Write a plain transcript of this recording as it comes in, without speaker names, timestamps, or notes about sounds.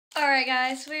Alright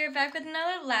guys, so we are back with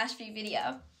another Lashview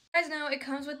video. You guys know it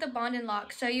comes with the bond and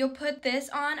lock, so you'll put this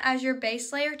on as your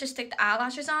base layer to stick the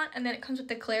eyelashes on, and then it comes with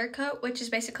the clear coat, which is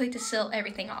basically to seal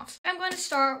everything off. I'm going to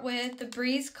start with the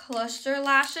Breeze Cluster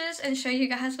lashes and show you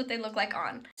guys what they look like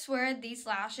on. I swear these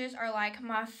lashes are like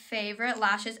my favorite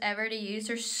lashes ever to use.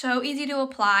 They're so easy to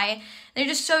apply. They're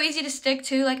just so easy to stick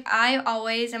to. Like, I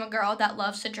always am a girl that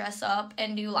loves to dress up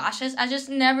and do lashes. I just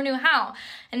never knew how.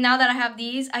 And now that I have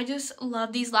these, I just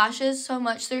love these lashes so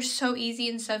much. They're so easy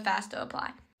and so fast to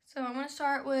apply. So I'm going to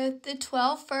start with the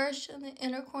 12 first in the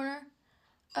inner corner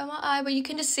of my eye, but you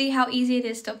can just see how easy it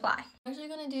is to apply. I'm actually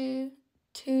going to do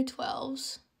two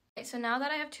 12s. Okay, so now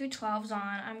that I have two 12s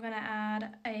on, I'm going to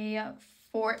add a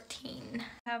 14.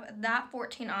 I have that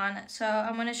 14 on, so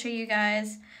I'm going to show you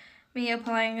guys me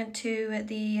applying it to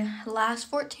the last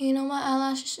 14 on my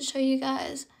eyelashes to show you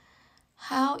guys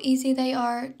how easy they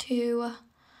are to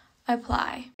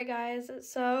apply. Okay guys,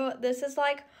 so this is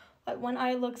like what one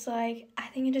eye looks like. I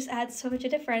think it just adds so much of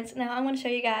a difference. Now I'm going to show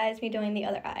you guys me doing the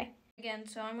other eye. Again,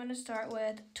 so I'm going to start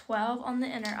with 12 on the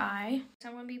inner eye. So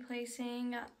I'm going to be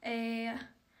placing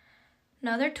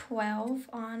another 12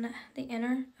 on the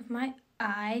inner of my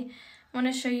eye. I want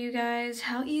to show you guys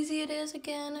how easy it is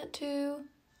again to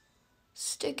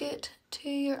stick it to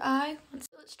your eye. Let's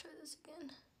try this again.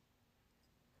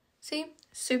 See?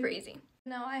 Super easy.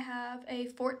 Now I have a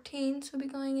 14, so we'll be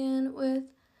going in with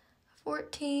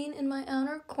 14 in my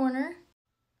outer corner.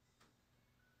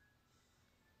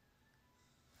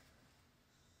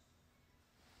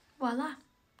 Voila.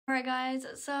 Alright guys,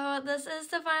 so this is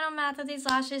the final matte of these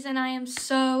lashes, and I am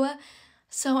so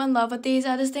in love with these.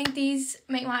 I just think these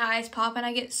make my eyes pop, and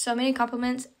I get so many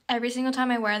compliments every single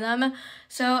time I wear them.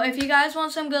 So if you guys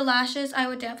want some good lashes, I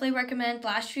would definitely recommend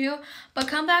Lashview. But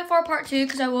come back for part 2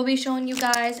 because I will be showing you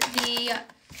guys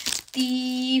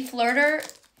the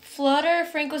Flutter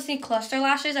Frequency Cluster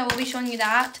lashes. I will be showing you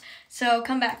that. So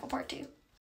come back for part 2.